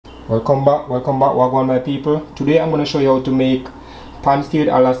Welcome back, Wagwan my people. Today I'm going to show you how to make pan seared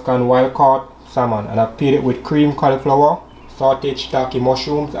Alaskan wild caught salmon, and I've paired it with cream cauliflower, sauteed shiitake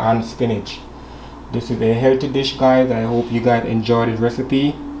mushrooms and spinach. This is a healthy dish, guys. I hope you guys enjoy this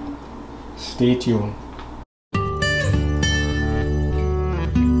recipe. Stay tuned.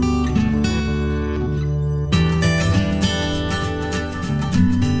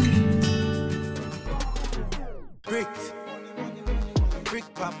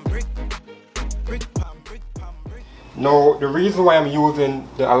 Now, the reason why I'm using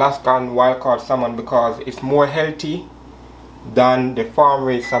the Alaskan wild caught salmon because it's more healthy than the farm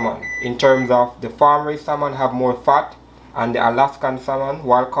raised salmon. In terms of the farm raised salmon have more fat, and the Alaskan salmon,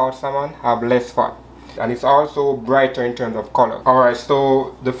 wild caught salmon, have less fat. And it's also brighter in terms of color. Alright,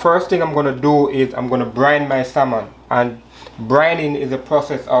 so the first thing I'm going to do is I'm going to brine my salmon. And brining is a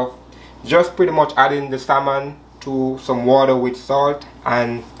process of just pretty much adding the salmon to some water with salt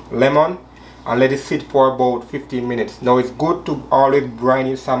and lemon and let it sit for about 15 minutes. Now, it's good to always brine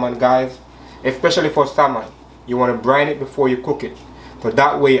your salmon, guys, especially for salmon. You want to brine it before you cook it, so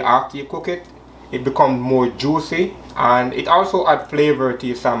that way after you cook it, it becomes more juicy, and it also adds flavor to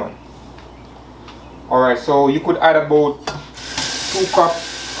your salmon. Alright, so you could add about 2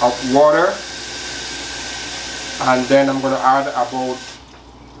 cups of water, and then I'm going to add about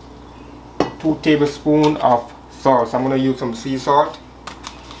 2 tablespoons of salt. So I'm going to use some sea salt.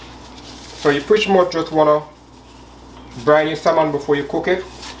 So you pretty much just want to brine your salmon before you cook it.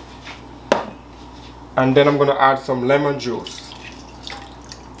 And then I'm going to add some lemon juice.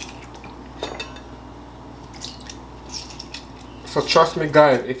 So trust me,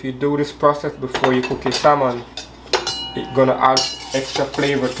 guys, if you do this process before you cook your salmon, it's going to add extra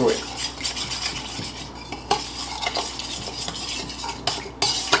flavor to it.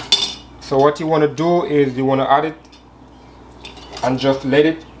 So what you want to do is you want to add it and just let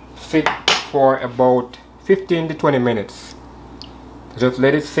it sit for about 15 to 20 minutes. Just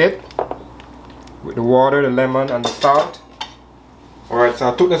let it sit with the water, the lemon and the salt. Alright, so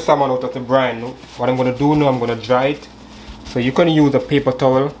I took the salmon out of the brine. What I'm going to do now, I'm going to dry it. So you can use a paper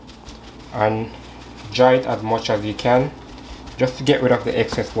towel and dry it as much as you can, just to get rid of the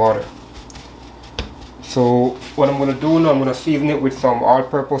excess water. So what I'm going to do now, I'm going to season it with some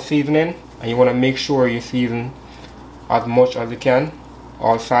all-purpose seasoning, and you want to make sure you season as much as you can,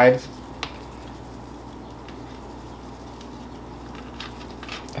 all sides.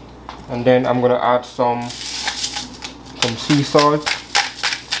 And then I'm going to add some sea salt.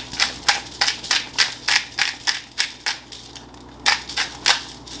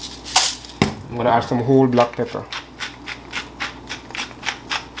 I'm going to add some whole black pepper.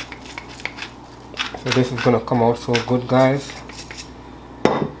 So this is going to come out so good, guys.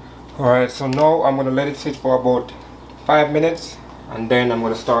 Alright, so now I'm going to let it sit for about 5 minutes, and then I'm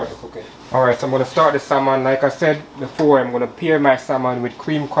going to start the cooking. Alright, so I'm going to start the salmon. Like I said before, I'm going to pair my salmon with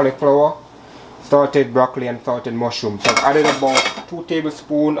cream cauliflower, sauteed broccoli and sauteed mushrooms. So I've added about 2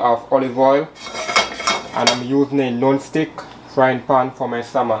 tablespoons of olive oil, and I'm using a non-stick frying pan for my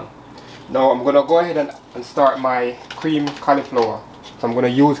salmon. Now I'm going to go ahead and start my cream cauliflower. So I'm going to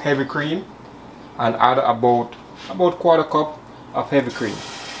use heavy cream and add about quarter cup of heavy cream.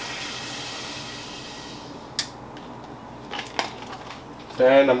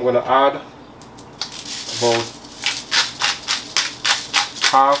 Then I'm going to add about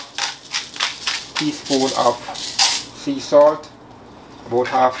half teaspoon of sea salt, about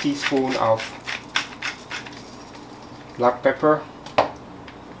half teaspoon of black pepper,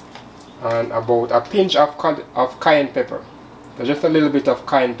 and about a pinch of cayenne pepper. So just a little bit of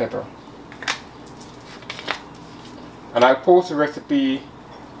cayenne pepper. And I'll post the recipe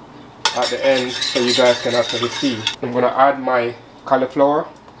at the end so you guys can actually see. I'm going to add my cauliflower,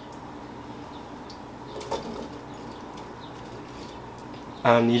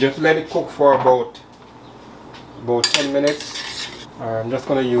 and you just let it cook for about 10 minutes. I'm just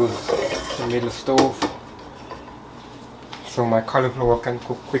going to use the middle stove so my cauliflower can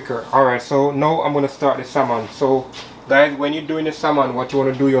cook quicker. Alright, so now I'm going to start the salmon. So guys, when you're doing the salmon, what you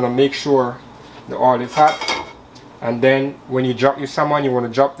want to do, you want to make sure the oil is hot, and then when you drop your salmon, you want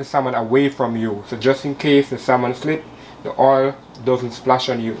to drop the salmon away from you. So just in case the salmon slip, the oil doesn't splash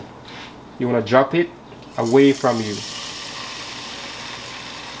on you. You want to drop it away from you.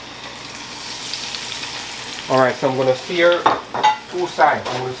 Alright, so I'm going to sear 2 sides.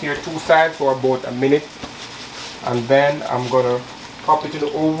 I'm going to sear 2 sides for about a minute, and then I'm going to pop it in the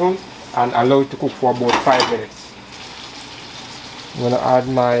oven and allow it to cook for about 5 minutes. I'm going to add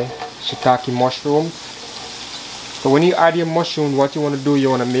my shiitake mushrooms. So when you add your mushroom, what you want to do, you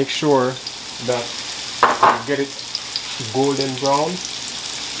want to make sure that you get it golden brown.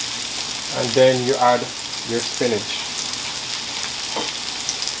 and then you add your spinach.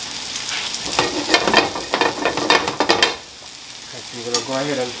 I'm going to go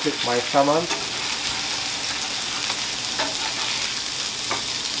ahead and flip my salmon.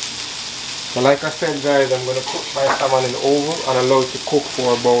 So like I said guys, I'm going to cook my salmon in the oven and allow it to cook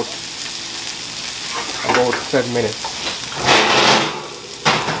for about 7 minutes.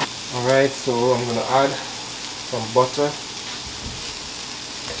 Alright, so I'm going to add some butter.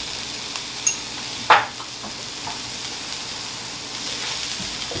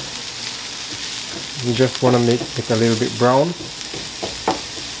 You just want to make it a little bit brown.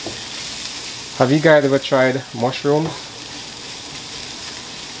 Have you guys ever tried mushrooms?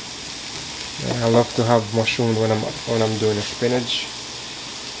 I love to have mushrooms when I'm doing a spinach.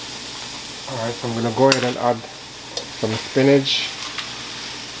 Alright, so I'm gonna go ahead and add some spinach.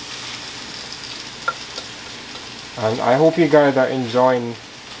 And I hope you guys are enjoying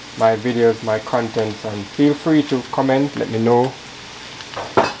my videos, my content, and feel free to comment, let me know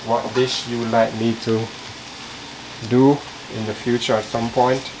what dish you would like me to do in the future at some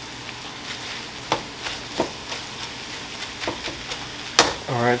point.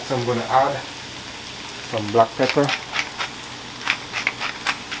 Alright, so I'm gonna add some black pepper.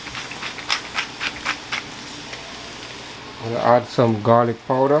 I'm gonna add some garlic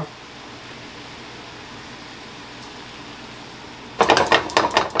powder.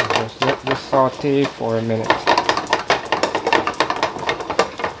 Just let this saute for a minute.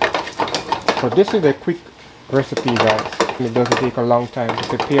 So this is a quick recipe guys. It doesn't take a long time to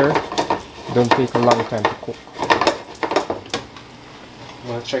prepare. It doesn't take a long time to cook. I'm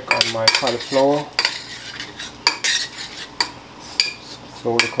gonna check on my cauliflower.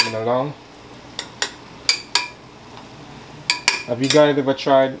 Slowly coming along. Have you guys ever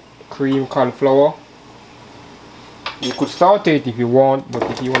tried cream cauliflower? You could saute it if you want, but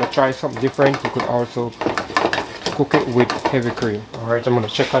if you want to try something different, you could also cook it with heavy cream. Alright, I'm going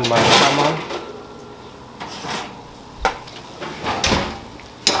to check on my salmon.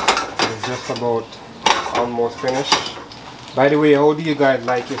 It's just about almost finished. By the way, how do you guys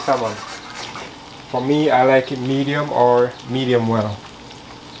like your salmon? For me, I like it medium or medium well.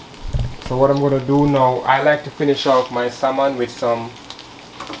 So what I'm going to do now, I like to finish off my salmon with some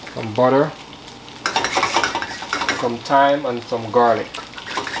butter, some thyme and some garlic.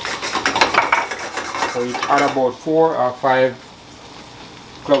 So you add about 4 or 5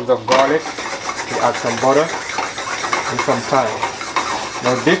 cloves of garlic, you add some butter and some thyme.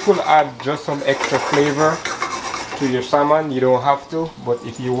 Now this will add just some extra flavor to your salmon. You don't have to, but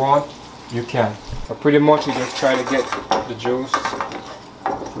if you want, you can. So pretty much you just try to get the juice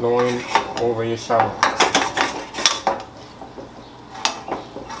flowing over your salmon.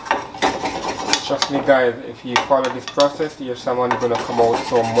 Trust me guys, if you follow this process, your salmon is going to come out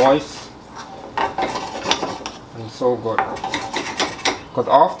so moist and so good. Because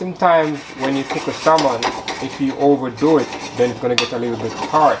oftentimes when you cook a salmon, if you overdo it, then it's going to get a little bit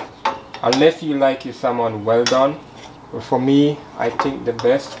hard. Unless you like your salmon well done. But for me, I think the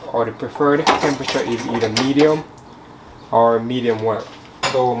best or the preferred temperature is either medium or medium well.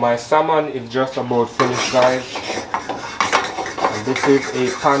 So my salmon is just about finished guys. And this is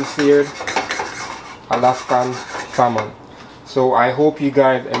a Pan Seared Alaskan Salmon. So I hope you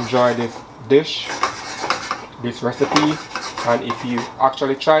guys enjoy this dish, this recipe, and if you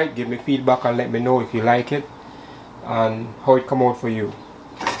actually try it, give me feedback and let me know if you like it and how it come out for you.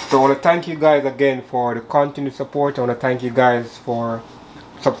 So I want to thank you guys again for the continued support. I want to thank you guys for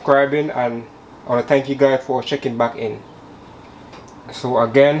subscribing, and I want to thank you guys for checking back in. So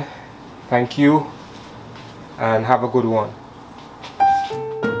again, thank you and have a good one.